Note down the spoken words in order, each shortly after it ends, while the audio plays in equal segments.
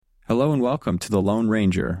Hello and welcome to The Lone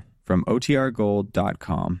Ranger from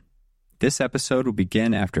OTRGold.com. This episode will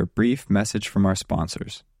begin after a brief message from our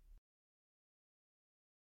sponsors.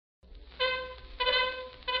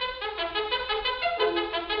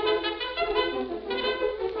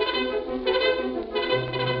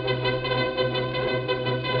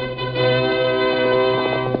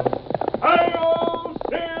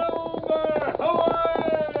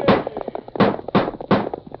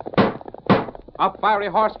 A fiery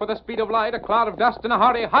horse with the speed of light, a cloud of dust, and a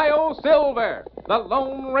hearty hi-yo Silver, the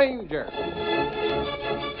Lone Ranger.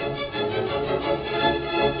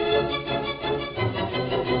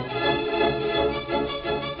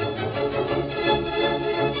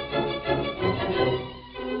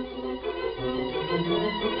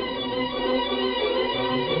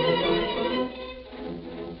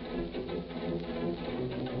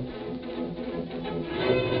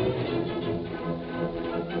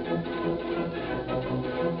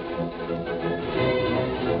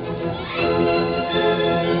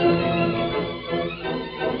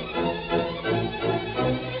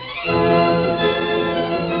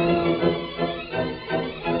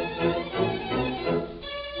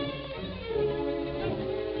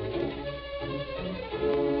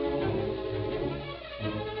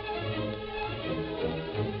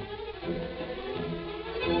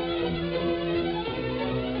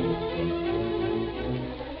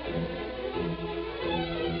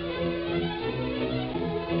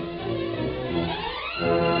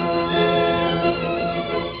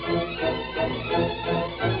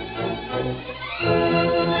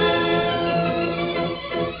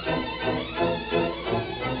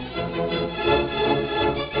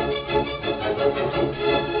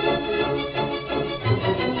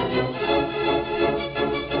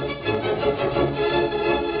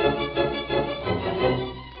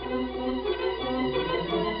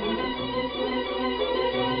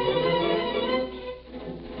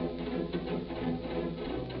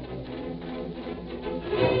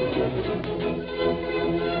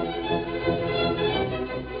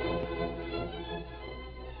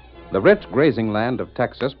 The rich grazing land of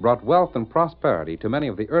Texas brought wealth and prosperity to many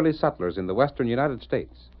of the early settlers in the western United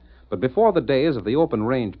States. But before the days of the open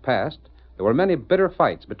range passed, there were many bitter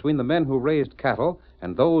fights between the men who raised cattle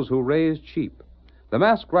and those who raised sheep. The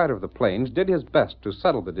masked rider of the plains did his best to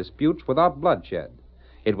settle the disputes without bloodshed.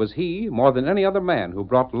 It was he, more than any other man, who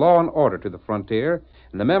brought law and order to the frontier,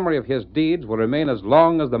 and the memory of his deeds will remain as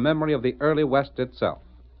long as the memory of the early West itself.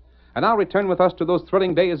 And now return with us to those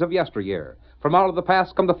thrilling days of yesteryear. From out of the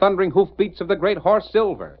past come the thundering hoofbeats of the great horse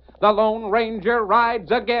Silver. The Lone Ranger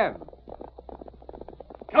rides again.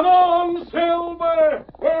 Come on, Silver!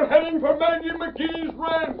 We're heading for Maggie McGee's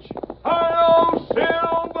ranch. Hi-yo,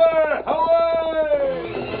 Silver! Away!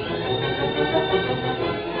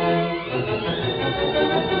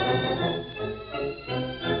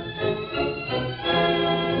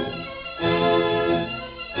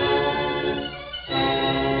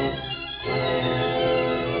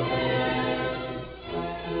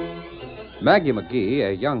 Maggie McGee,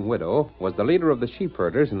 a young widow, was the leader of the sheep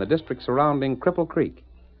herders in the district surrounding Cripple Creek.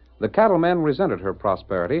 The cattlemen resented her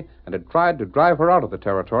prosperity and had tried to drive her out of the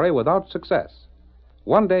territory without success.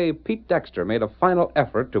 One day, Pete Dexter made a final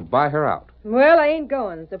effort to buy her out. Well, I ain't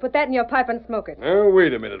going, so put that in your pipe and smoke it. Now,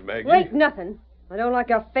 wait a minute, Maggie. Wait, nothing. I don't like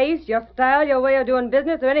your face, your style, your way of doing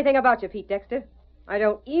business, or anything about you, Pete Dexter. I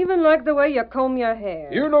don't even like the way you comb your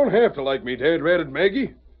hair. You don't have to like me, Dad-ratted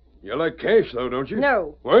Maggie. You like cash, though, don't you?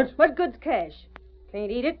 No. What? What good's cash?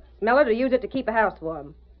 Can't eat it, smell it, or use it to keep a house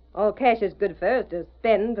warm. All cash is good for is to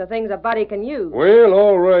spend for things a body can use. Well,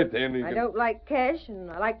 all right, then. I don't like cash,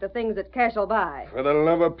 and I like the things that cash'll buy. For the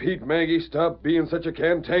love of Pete, Maggie, stop being such a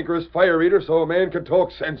cantankerous fire eater so a man can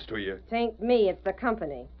talk sense to you. It ain't me, it's the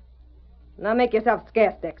company. Now make yourself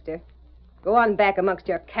scarce, Dexter. Go on back amongst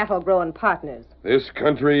your cattle-growing partners. This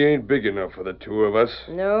country ain't big enough for the two of us.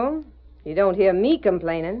 No? You don't hear me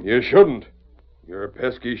complaining. You shouldn't. Your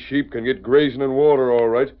pesky sheep can get grazing and water all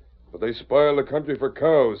right, but they spoil the country for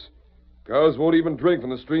cows. Cows won't even drink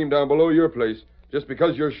from the stream down below your place, just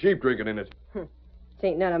because your sheep drinking in it. It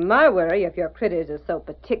ain't none of my worry if your critters are so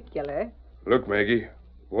particular. Look, Maggie,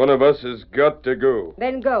 one of us has got to go.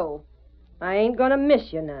 Then go. I ain't gonna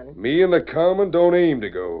miss you none. Me and the cowman don't aim to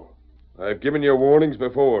go. I've given you warnings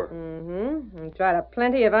before. Mm-hmm. And tried a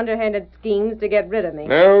plenty of underhanded schemes to get rid of me.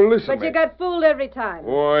 Now, listen, But you got fooled every time.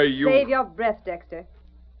 Why, you... Save your breath, Dexter.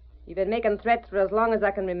 You've been making threats for as long as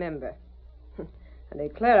I can remember. I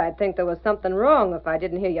declare I'd think there was something wrong if I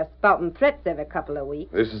didn't hear you spouting threats every couple of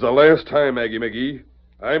weeks. This is the last time, Maggie McGee.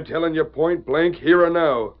 I'm telling you point blank here and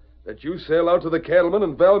now that you sell out to the cattlemen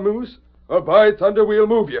in Valmoose, or by thunder we'll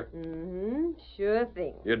move you. Mm-hmm. Sure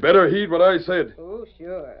thing. You'd better heed what I said. Oh,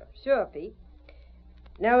 sure. Sure, Pete.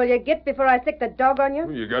 Now, will you get before I stick the dog on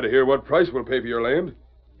you? You got to hear what price we'll pay for your land.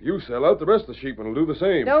 If you sell out, the rest of the sheepmen will do the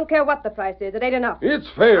same. Don't care what the price is. It ain't enough. It's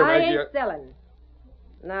fair, I Maggie. ain't selling.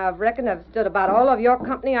 Now, I reckon I've stood about all of your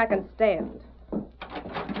company I can stand.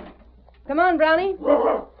 Come on, Brownie.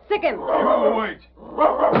 Sick him. Oh, wait.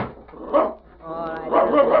 All right,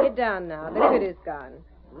 now, get down now. The critter's gone.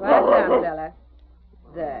 Right down, fella.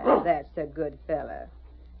 There, that's a good fella.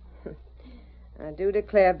 I do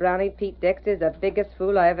declare, Brownie, Pete Dexter's the biggest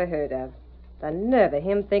fool I ever heard of. The nerve of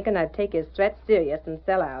him thinking I'd take his threats serious and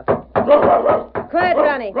sell out. Quiet,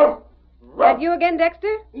 Brownie. That you again,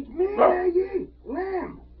 Dexter? It's me, Maggie.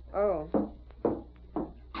 Lamb. Oh.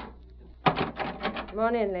 Come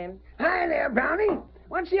on in, Lim. Hi there, Brownie.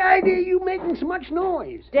 What's the idea of you making so much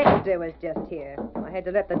noise? Dexter was just here. I had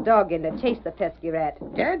to let the dog in to chase the pesky rat.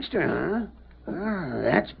 Dexter, huh? Ah,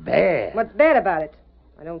 that's bad. What's bad about it?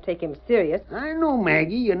 I don't take him serious. I know,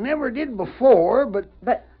 Maggie, you never did before, but...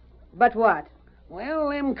 But what? Well,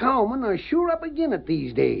 them cowmen are sure up again it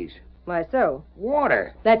these days. Why so?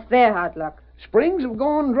 Water. That's their hard luck. Springs have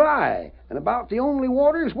gone dry, and about the only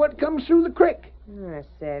water is what comes through the creek.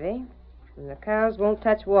 Savvy. And the cows won't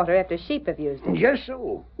touch water after sheep have used it. Just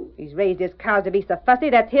so. He's raised his cows to be so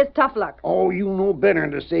fussy, that's his tough luck. Oh, you know better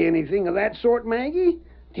than to say anything of that sort, Maggie.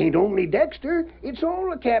 Tain't only Dexter. It's all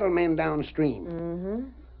the cattlemen downstream. Mm-hmm.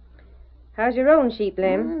 How's your own sheep,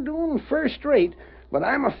 Lim? Doing first rate, but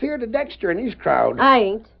I'm afeard of Dexter and his crowd. I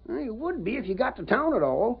ain't. You would be if you got to town at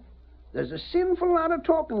all. There's a sinful lot of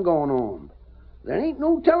talking going on. There ain't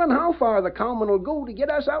no telling how far the cowmen will go to get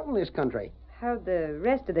us out in this country. How'd the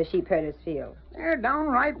rest of the sheep herders feel? They're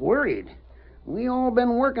downright worried. We all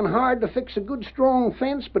been working hard to fix a good strong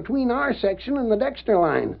fence between our section and the Dexter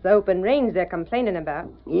line. It's the open range they're complaining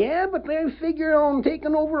about. Yeah, but they figure on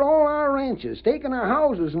taking over all our ranches, taking our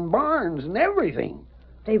houses and barns and everything.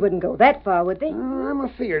 They wouldn't go that far, would they? I'm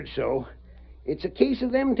afeard so. It's a case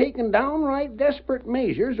of them taking downright desperate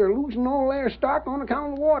measures or losing all their stock on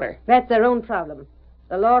account of water. That's their own problem.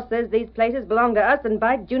 The law says these places belong to us, and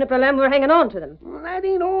by Juniper Lamb, we're hanging on to them. Well, that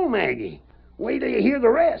ain't all, Maggie. Wait till you hear the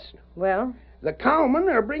rest. Well? The cowmen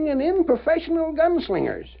are bringing in professional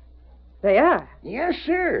gunslingers. They are? Yes,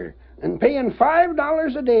 sir. And paying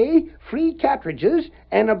 $5 a day, free cartridges,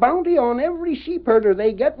 and a bounty on every sheep herder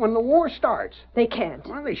they get when the war starts. They can't.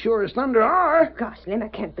 Well, they sure as thunder are. Gosh, Lim, I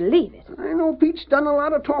can't believe it. I know Pete's done a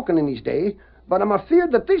lot of talking in his day, but I'm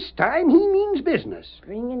afeard that this time he means business.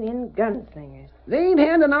 Bringing in gunslingers. They ain't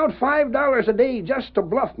handing out $5 a day just to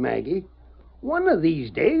bluff, Maggie. One of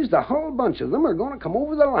these days, the whole bunch of them are going to come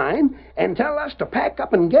over the line and tell us to pack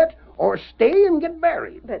up and get, or stay and get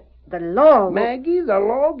buried. But the law... Maggie, the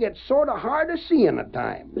law gets sort of hard of seeing at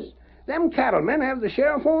times. Them cattlemen have the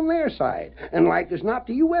sheriff on their side, and like as not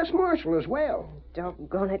the U.S. Marshal as well.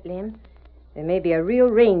 Doggone it, Lim. There may be a real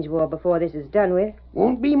range war before this is done with.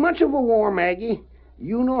 Won't be much of a war, Maggie.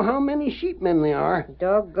 You know how many sheepmen there are.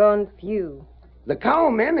 Doggone few. The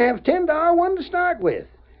cowmen have 10 to our 1 to start with.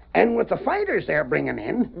 And with the fighters they're bringing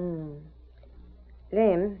in...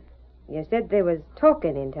 Lim, you said there was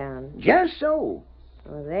talking in town. Just so.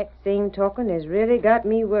 Well, that same talking has really got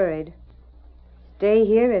me worried. Stay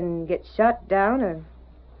here and get shot down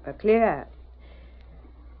or clear out.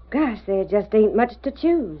 Gosh, there just ain't much to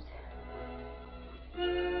choose.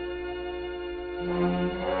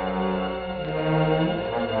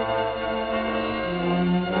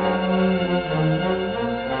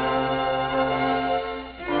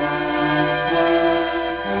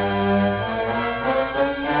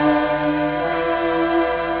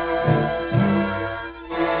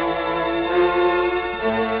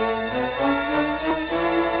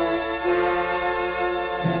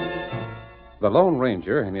 The Lone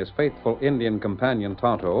Ranger and his faithful Indian companion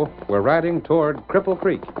Tonto were riding toward Cripple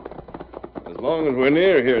Creek. As long as we're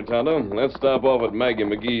near here, Tonto, let's stop off at Maggie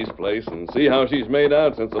McGee's place and see how she's made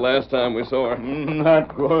out since the last time we saw her.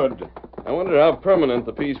 Not good. I wonder how permanent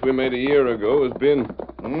the peace we made a year ago has been.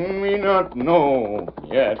 We not know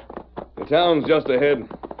yet. The town's just ahead,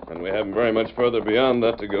 and we haven't very much further beyond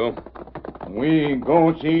that to go. We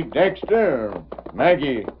go see Dexter,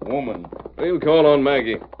 Maggie, woman. We'll call on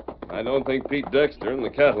Maggie. I don't think Pete Dexter and the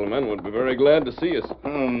cattlemen would be very glad to see us.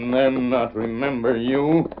 Them not remember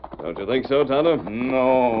you. Don't you think so, Tonto?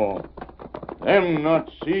 No. Them not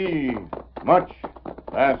see much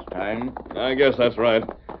last time. I guess that's right.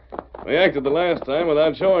 We acted the last time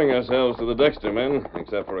without showing ourselves to the Dexter men,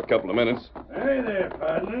 except for a couple of minutes. Hey there,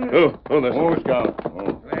 partner. Oh, that's... Oh, Scout.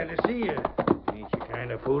 Oh. Glad to see you. Ain't you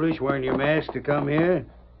kind of foolish wearing your mask to come here?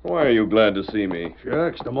 Why are you glad to see me?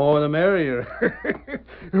 Shucks, the more the merrier.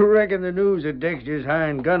 Reckon the news of Dexter's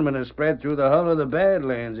hiring gunmen has spread through the hull of the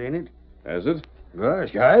Badlands, ain't it? Has it?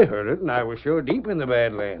 Gosh, I heard it, and I was sure deep in the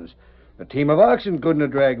Badlands. A team of oxen couldn't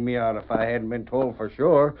have dragged me out if I hadn't been told for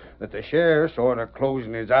sure that the sheriff sort of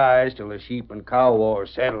closing his eyes till the sheep and cow war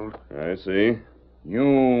settled. I see. You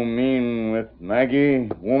mean with Maggie,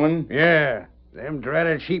 woman? Yeah, them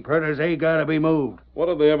dreaded sheep herders, they gotta be moved. What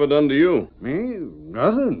have they ever done to you? Me?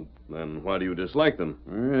 Nothing. Then why do you dislike them?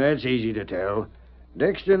 That's easy to tell.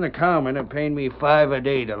 Dexter and the cowmen have paid me $5 a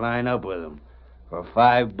day to line up with them. For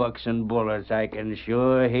 $5 and bullets, I can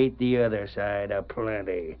sure hate the other side a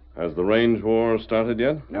plenty. Has the range war started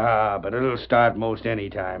yet? Ah, but it'll start most any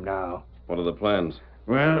time now. What are the plans?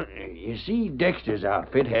 Well, you see, Dexter's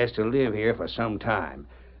outfit has to live here for some time.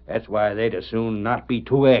 That's why they'd as soon not be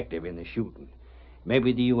too active in the shooting.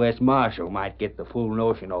 Maybe the U.S. Marshal might get the full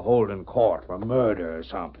notion of holding court for murder or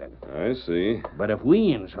something. I see. But if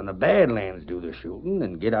we'ns from the Badlands do the shooting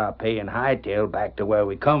and get our pay and hightail back to where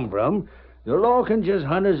we come from, the law can just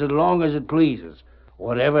hunt us as long as it pleases.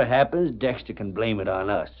 Whatever happens, Dexter can blame it on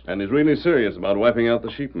us. And he's really serious about wiping out the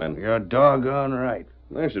sheepmen. You're doggone right.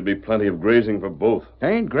 There should be plenty of grazing for both. It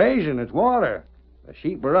ain't grazing, it's water. The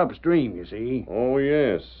sheep are upstream, you see. Oh,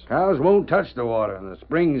 yes. Cows won't touch the water, and the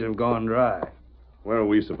springs have gone dry. Where are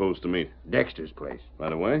we supposed to meet? Dexter's place.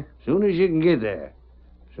 Right away? Soon as you can get there.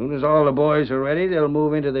 Soon as all the boys are ready, they'll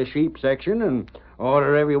move into the sheep section and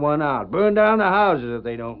order everyone out. Burn down the houses if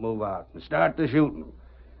they don't move out, and start the shooting.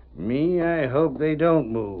 Me, I hope they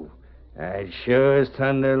don't move. I'd sure as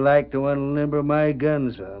thunder like to unlimber my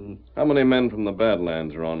gun some. How many men from the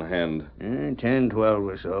Badlands are on hand? 10, 12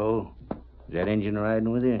 or so. Is that engine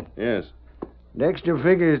riding with you? Yes. Dexter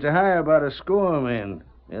figures to hire about a score of men.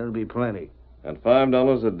 There'll be plenty. At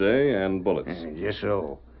 $5 a day and bullets. Just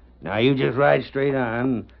so. Now, you just ride straight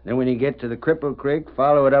on. Then when you get to the Cripple Creek,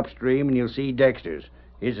 follow it upstream and you'll see Dexter's.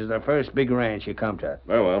 This is the first big ranch you come to.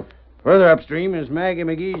 Very well. Further upstream is Maggie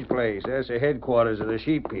McGee's place. That's the headquarters of the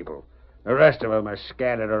sheep people. The rest of them are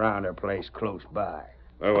scattered around her place close by.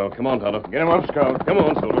 Very well. Come on, Tonto. Get him up, Scout. Come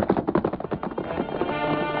on, Silver.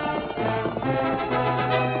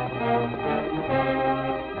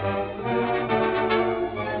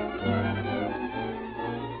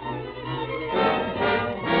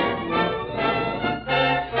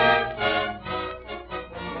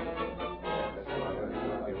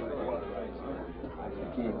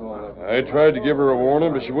 I tried to give her a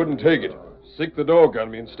warning, but she wouldn't take it. Sick the dog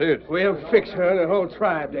on me instead. We'll fix her and the whole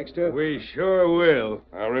tribe, Dexter. We sure will.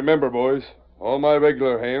 Now remember, boys, all my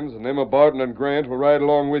regular hands and them of Barton and Grant will ride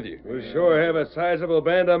along with you. We'll sure have a sizable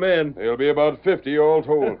band of men. There'll be about 50 all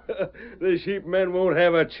told. The sheep men won't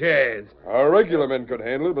have a chance. Our regular men could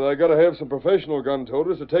handle it, but I gotta have some professional gun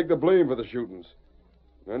toters to take the blame for the shootings.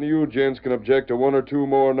 None of you gents can object to one or two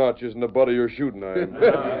more notches in the butt of your shooting iron.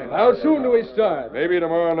 How soon do we start? Maybe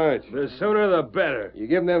tomorrow night. The sooner the better. You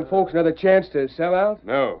giving them folks another chance to sell out?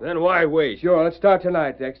 No. Then why wait? Sure, let's start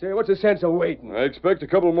tonight, Dexter. What's the sense of waiting? I expect a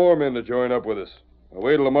couple more men to join up with us. I'll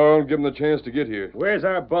wait till tomorrow and give them the chance to get here. Where's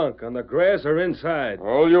our bunk? On the grass or inside?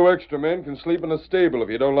 All you extra men can sleep in the stable if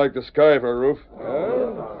you don't like the sky for a roof.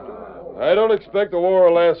 I don't expect the war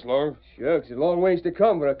will last long. Shucks, a long ways to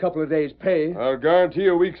come for a couple of days' pay. I'll guarantee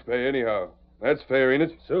a week's pay anyhow. That's fair, ain't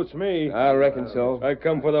it? Suits me. I reckon so. I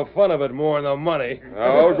come for the fun of it more than the money.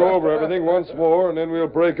 Now, I'll go over everything once more, and then we'll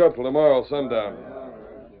break up till tomorrow sundown.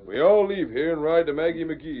 We all leave here and ride to Maggie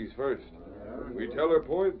McGee's first. We tell her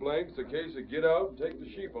point blank it's a case of get out and take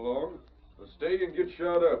the sheep along, or stay and get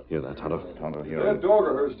shot up. Hear that, Tonto? Tonto, hear That dog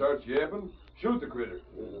of hers starts yapping. Shoot the critter.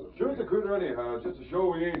 Shoot the critter anyhow, just to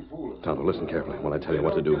show we ain't fooling. Tonto, listen carefully when I tell you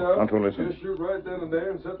what to do. Tonto, listen. Just shoot right then and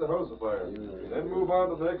there and set the house afire. Then move on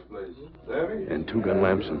to the next place. Savvy? And Two Gun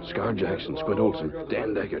Lamson, Scar Jackson, Squid Olson,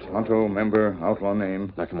 Dan Deckert. Tonto, member, outlaw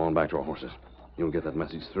name. Now come on back to our horses. You'll get that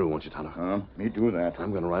message through, won't you, Tonto? Me do that.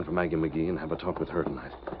 I'm going to ride for Maggie McGee and have a talk with her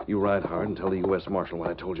tonight. You ride hard and tell the U.S. Marshal what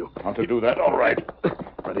I told you. Tonto, do that. All right.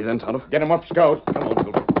 Ready then, Tonto? Get him up, Scout. Come on,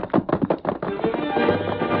 Silver.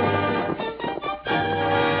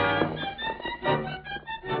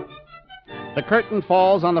 The curtain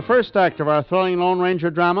falls on the first act of our thrilling Lone Ranger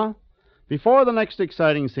drama. Before the next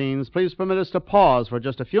exciting scenes, please permit us to pause for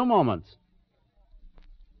just a few moments.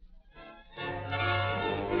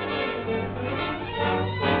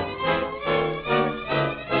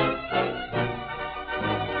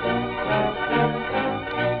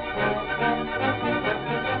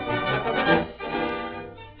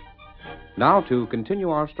 Now to continue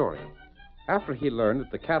our story. After he learned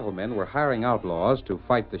that the cattlemen were hiring outlaws to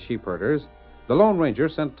fight the sheep herders, the Lone Ranger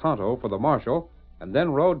sent Tonto for the marshal and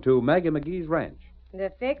then rode to Maggie McGee's ranch.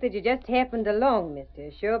 The fact that you just happened along,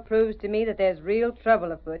 mister, sure proves to me that there's real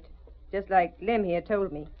trouble afoot. Just like Lem here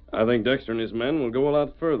told me. I think Dexter and his men will go a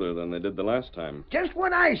lot further than they did the last time. Just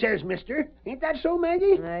what I says, mister. Ain't that so,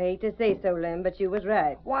 Maggie? I hate to say so, Lem, but you was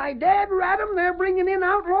right. Why, Dad rat 'em, they're bringing in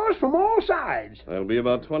outlaws from all sides. There'll be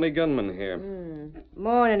about 20 gunmen here.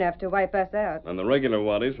 More than enough to wipe us out. And the regular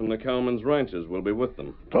waddies from the cowmen's ranches will be with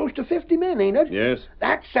them. Close to 50 men, ain't it? Yes.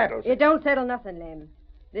 That settles it. It don't settle nothing, Lem.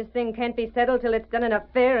 This thing can't be settled till it's done in a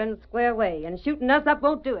fair and square way, and shooting us up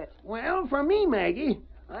won't do it. Well, for me, Maggie,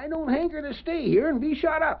 I don't hanker to stay here and be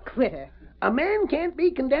shot up. Quitter. A man can't be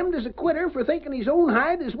condemned as a quitter for thinking his own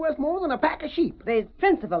hide is worth more than a pack of sheep. There's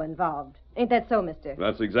principle involved. Ain't that so, mister?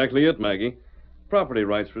 That's exactly it, Maggie. Property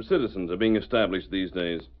rights for citizens are being established these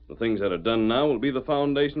days. The things that are done now will be the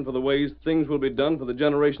foundation for the ways things will be done for the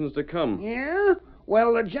generations to come. Yeah?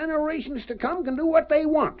 Well, the generations to come can do what they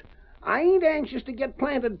want. I ain't anxious to get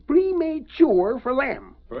planted premature for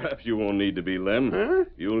them. Perhaps you won't need to be, Lem. Huh?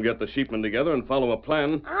 You'll get the sheepmen together and follow a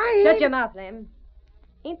plan. Shut your mouth, Lem.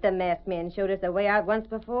 Ain't the masked man showed us a way out once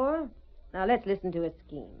before? Now let's listen to his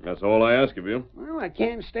scheme. That's all I ask of you. Well, I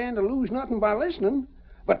can't stand to lose nothing by listening.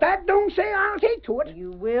 But that don't say I'll take to it.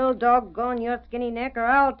 You will doggone your skinny neck, or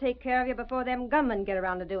I'll take care of you before them gunmen get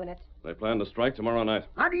around to doing it. They plan to strike tomorrow night.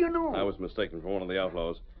 How do you know? I was mistaken for one of the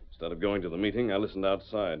outlaws. Instead of going to the meeting, I listened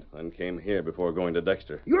outside and came here before going to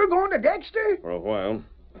Dexter. You're going to Dexter? For a while.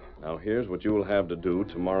 Now, here's what you will have to do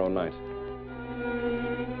tomorrow night.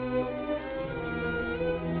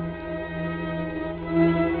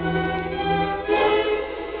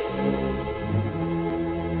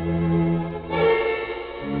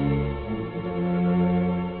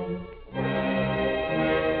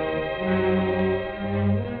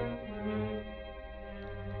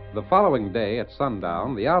 The following day at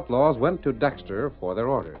sundown, the outlaws went to Dexter for their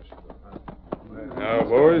orders. Now,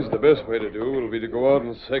 boys, the best way to do will be to go out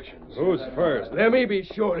in sections. Who's first? Let me be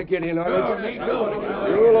sure to get in on it.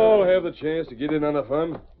 You'll all have the chance to get in on the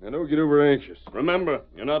fun, and don't get over anxious. Remember,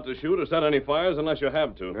 you're not to shoot or set any fires unless you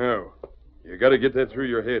have to. No, you got to get that through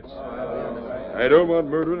your heads. I don't want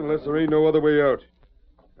murder unless there ain't no other way out.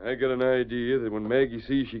 I got an idea that when Maggie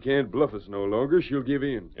sees she can't bluff us no longer, she'll give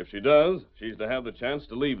in. If she does, she's to have the chance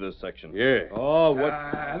to leave this section. Yeah. Oh, what?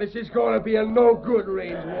 This is going to be a no-good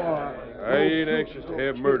range war. I ain't anxious to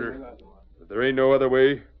have murder. But there ain't no other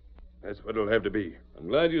way. That's what it'll have to be. I'm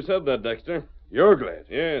glad you said that, Dexter. You're glad?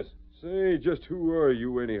 Yes. Say, just who are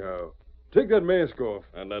you anyhow? Take that mask off.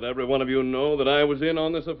 And let every one of you know that I was in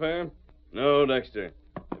on this affair? No, Dexter.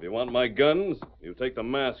 If you want my guns, you take the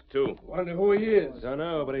mask, too. Wonder who he is. Don't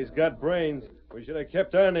know, but he's got brains. We should have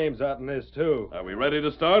kept our names out in this, too. Are we ready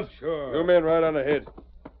to start? Sure. You men right on ahead.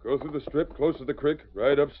 Go through the strip, close to the creek,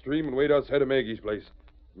 right upstream, and wait outside of Maggie's place.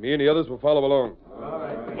 Me and the others will follow along. All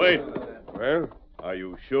right. Wait. Well? Are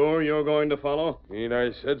you sure you're going to follow? Ain't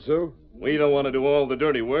I said so? We don't want to do all the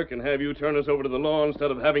dirty work and have you turn us over to the law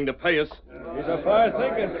instead of having to pay us. He's a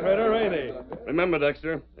far-thinking critter, ain't he? Remember,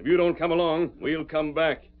 Dexter, if you don't come along, we'll come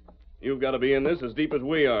back. You've got to be in this as deep as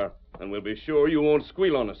we are, and we'll be sure you won't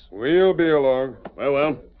squeal on us. We'll be along.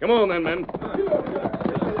 Well, come on then, men.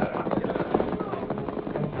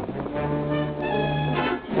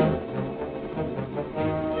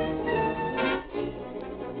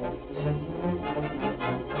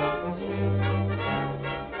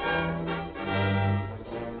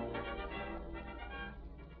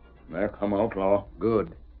 There come outlaw.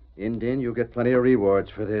 Good. Indian, you get plenty of rewards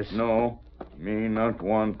for this. No, me not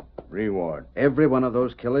want reward. Every one of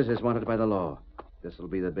those killers is wanted by the law. This'll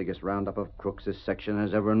be the biggest roundup of crooks this section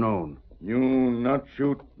has ever known. You not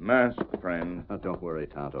shoot masked friend. Now, don't worry,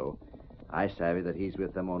 Tonto. I savvy that he's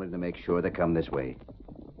with them only to make sure they come this way.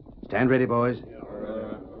 Stand ready, boys.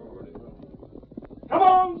 Come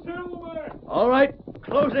on, Silver! All right,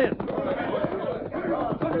 close in.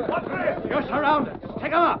 You're surrounded.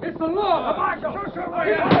 Take 'em up. It's the law! Marshal! Come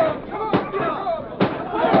on! Come on!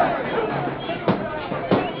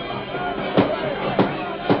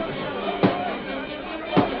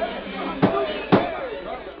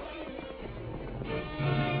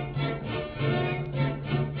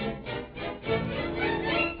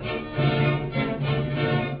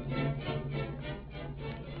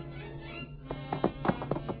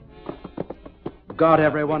 Got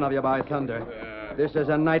every one of you, by thunder. This is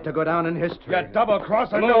a night to go down in history. You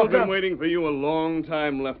double-crossing I've been waiting for you a long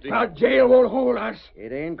time, Lefty. Now, jail won't hold us.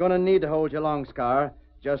 It ain't gonna need to hold you long, Scar.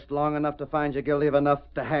 Just long enough to find you guilty of enough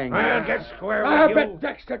to hang. I'll get square I with bet you.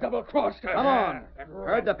 Dexter double-crossed us. Come on.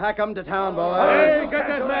 Heard to pack 'em to town, boys. Hey, get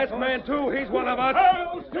that last man, too. He's one of us.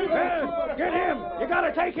 Get him. You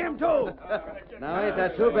gotta take him, too. Now, ain't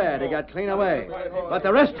that too bad? He got clean away. But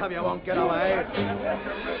the rest of you won't get away.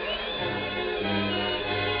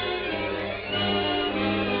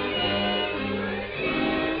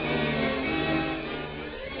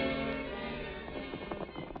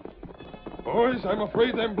 Boys, I'm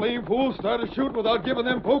afraid them blame fools started shooting without giving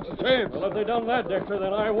them folks a chance. Well, if they done that, Dexter,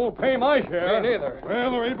 then I won't pay my share. Me neither.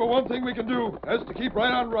 Well, there ain't but one thing we can do. That's to keep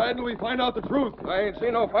right on riding till we find out the truth. I ain't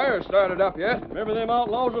seen no fire started up yet. Remember them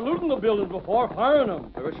outlaws are looting the buildings before firing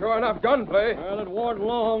them. There was sure enough gunplay. Well, it warn't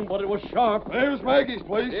long, but it was sharp. There's Maggie's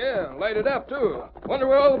place. Yeah, lighted up, too. Wonder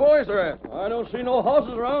where all the boys are at. I don't see no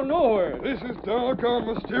houses around nowhere. This is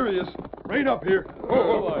doggone mysterious. Rain up here.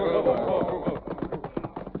 Whoa.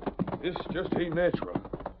 This just ain't natural.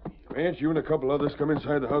 Grant, you and a couple others come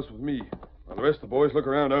inside the house with me, while the rest of the boys look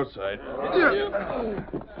around outside.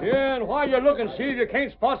 Yeah, and while you're looking, see if you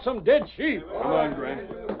can't spot some dead sheep. Come on, Grant.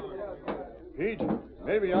 Pete,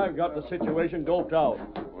 maybe I've got the situation doped out.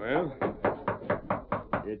 Well?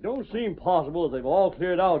 It don't seem possible that they've all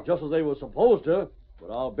cleared out just as they were supposed to, but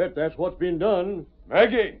I'll bet that's what's been done.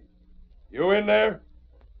 Maggie, you in there?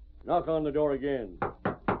 Knock on the door again.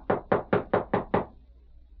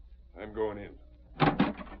 I'm going in.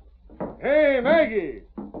 Hey, Maggie!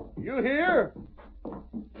 You here?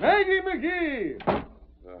 Maggie McGee!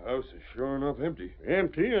 The house is sure enough empty.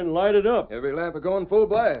 Empty and lighted up. Every lamp is going full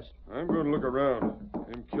blast. I'm going to look around.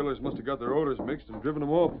 Them killers must have got their orders mixed and driven them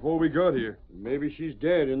off before we got here. Maybe she's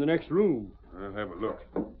dead in the next room. I'll have a look.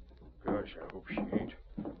 Gosh, I hope she ain't.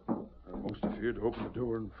 I'm most afraid to open the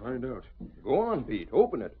door and find out. Go on, Pete.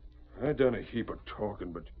 Open it. I done a heap of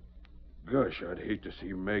talking, but gosh, I'd hate to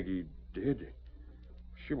see Maggie dead.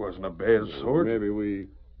 She wasn't a bad sort. Maybe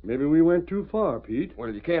we went too far, Pete. Well,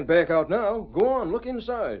 you can't back out now. Go on, look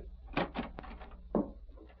inside.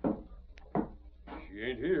 She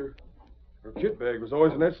ain't here. Her kit bag was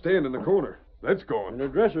always in that stand in the corner. That's gone. And her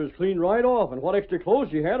dresser is cleaned right off, and what extra clothes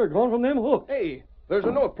she had are gone from them hooks. Hey, there's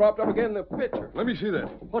a note propped up again in the picture. Let me see that.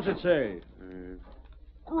 What's it say?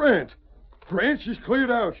 Grant! Grant, she's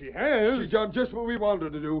cleared out. She has? She's done just what we wanted her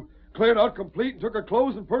to do. Cleared out complete and took her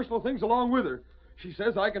clothes and personal things along with her. She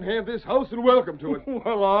says I can have this house and welcome to it.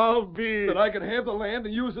 Well, I'll be... That I can have the land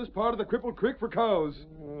and use this part of the crippled creek for cows.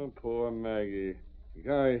 Oh, poor Maggie.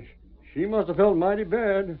 Gosh, she must have felt mighty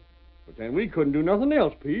bad. But then we couldn't do nothing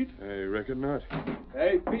else, Pete. I reckon not.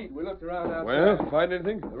 Hey, Pete, we looked around outside. Well, find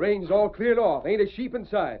anything? The rain's all cleared off. Ain't a sheep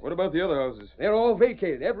inside. What about the other houses? They're all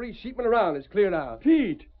vacated. Every sheepman around is cleared out.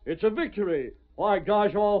 Pete, it's a victory. Why,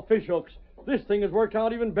 gosh, all fishhooks. This thing has worked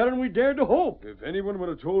out even better than we dared to hope. If anyone would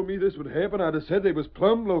have told me this would happen, I'd have said they was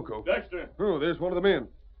plumb loco. Dexter. Oh, there's one of the men.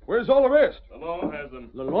 Where's all the rest? The law has them.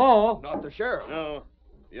 The law? Not the sheriff. No.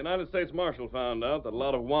 The United States Marshal found out that a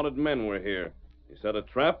lot of wanted men were here. He set a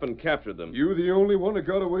trap and captured them. You the only one that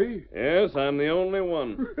got away? Yes, I'm the only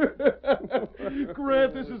one.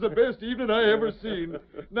 Grant, this is the best evening I ever seen.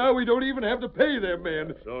 Now we don't even have to pay them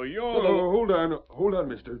men. So you're Hold on,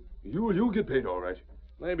 mister. You'll get paid all right.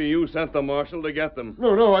 Maybe you sent the marshal to get them.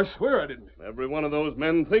 No, I swear I didn't. Every one of those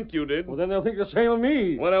men think you did. Well, then they'll think the same of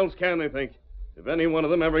me. What else can they think? If any one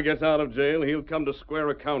of them ever gets out of jail, he'll come to square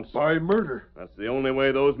accounts. By murder. That's the only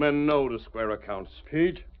way those men know to square accounts.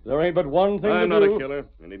 Pete, there ain't but one thing I'm to not do. a killer.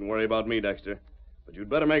 You needn't worry about me, Dexter. But you'd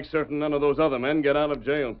better make certain none of those other men get out of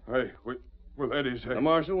jail. Well, that is... The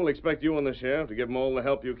marshal will expect you and the sheriff to give them all the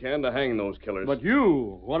help you can to hang those killers. But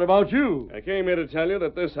you, what about you? I came here to tell you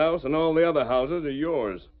that this house and all the other houses are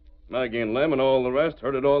yours. Maggie and Lem and all the rest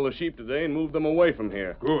herded all the sheep today and moved them away from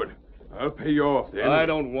here. Good. I'll pay you off then. I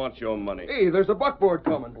don't want your money. Hey, there's a buckboard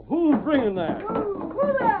coming. Who's bringing that?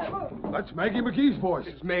 That's Maggie McGee's voice.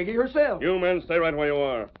 It's Maggie herself. You men stay right where you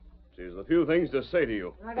are. She's a few things to say to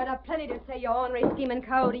you. I got up plenty to say, you ornery scheming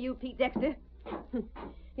cow, to you, Pete Dexter.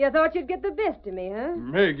 You thought you'd get the best of me, huh?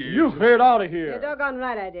 Maggie. You cleared out of here. You're doggone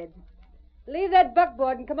right I did. Leave that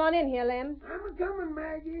buckboard and come on in here, Lem. I'm coming,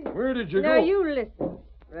 Maggie. Where did you Now, go? you listen.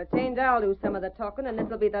 Retained, I'll do some of the talking, and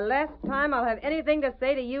this'll be the last time I'll have anything to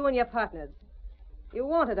say to you and your partners. You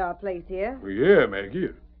wanted our place here. Well, yeah, Maggie.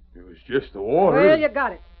 It was just the water. Well, you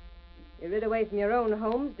got it. You rid away from your own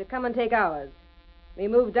homes to come and take ours. We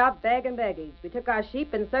moved out bag and baggage. We took our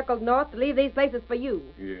sheep and circled north to leave these places for you.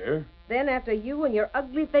 Yeah? Then, after you and your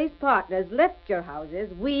ugly-faced partners left your houses,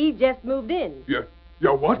 we just moved in. Yeah,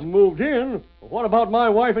 what? Moved in? What about my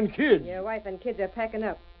wife and kids? Your wife and kids are packing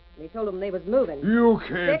up. We told them they was moving. You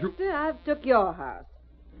can't... Dexter, I've took your house.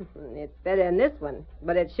 It's better than this one,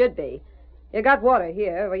 but it should be. You got water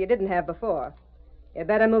here where you didn't have before. You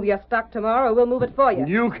better move your stock tomorrow or we'll move it for you.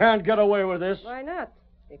 You can't get away with this. Why not?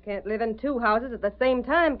 You can't live in two houses at the same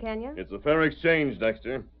time, can you? It's a fair exchange,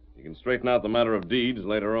 Dexter. You can straighten out the matter of deeds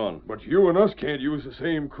later on. But you and us can't use the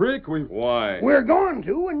same creek. Why? We're going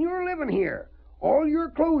to, and you're living here. All your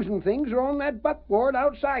clothes and things are on that buckboard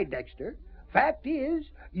outside, Dexter. Fact is,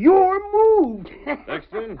 you're moved.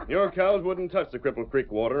 Dexter, your cows wouldn't touch the Cripple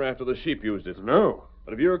Creek water after the sheep used it. No.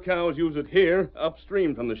 But if your cows use it here,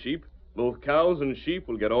 upstream from the sheep, both cows and sheep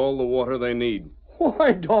will get all the water they need.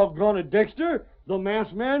 Why, doggone it, Dexter. The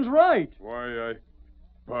masked man's right. Why,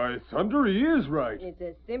 by thunder, he is right. It's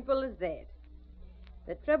as simple as that.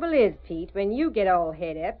 The trouble is, Pete, when you get all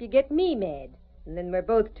head up, you get me mad. And then we're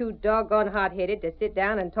both too doggone hot-headed to sit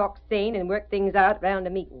down and talk sane and work things out round a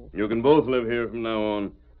meeting. You can both live here from now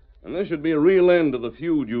on. And this should be a real end to the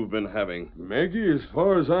feud you've been having. Maggie, as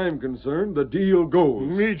far as I'm concerned, the deal goes.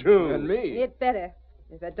 Me too. And me. It better.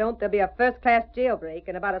 If it don't, there'll be a first-class jailbreak,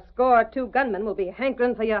 and about a score or two gunmen will be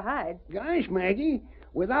hankering for your hide. Gosh, Maggie,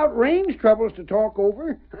 without range troubles to talk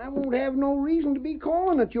over, I won't have no reason to be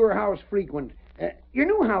calling at your house frequent. Your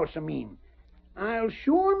new house, I mean. I'll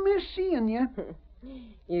sure miss seeing you.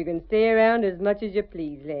 You can stay around as much as you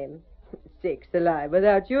please, Lem. Sakes alive,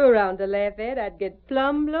 without you around to laugh at, I'd get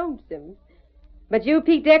plumb lonesome. But you,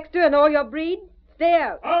 Pete Dexter, and all your breed, stay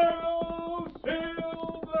out. I'll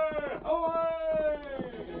sail the away!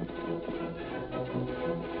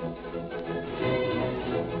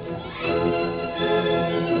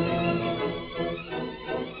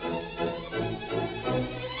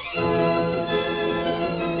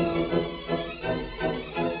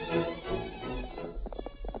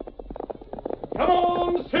 Come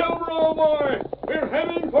on, Silver, old boy! We're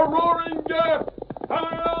heading for Roaring Gap!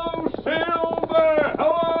 Hello, Silver!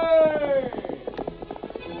 Away!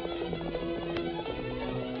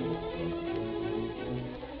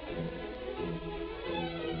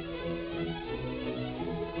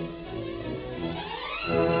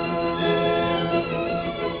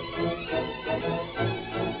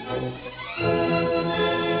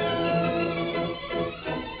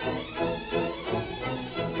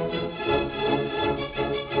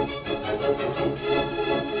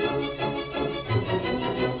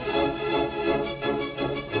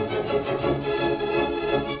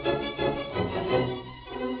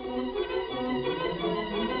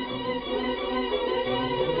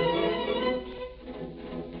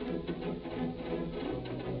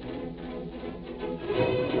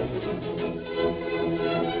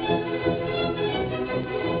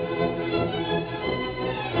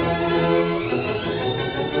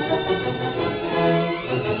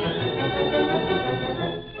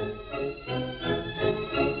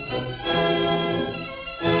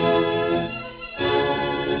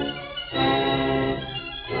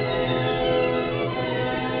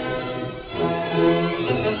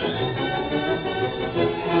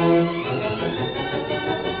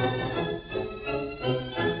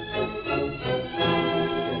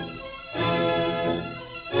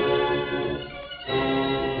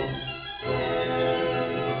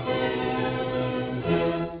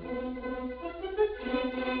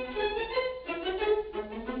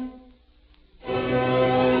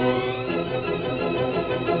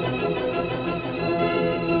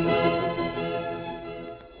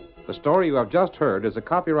 The story you have just heard is a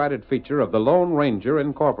copyrighted feature of the Lone Ranger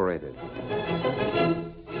Incorporated.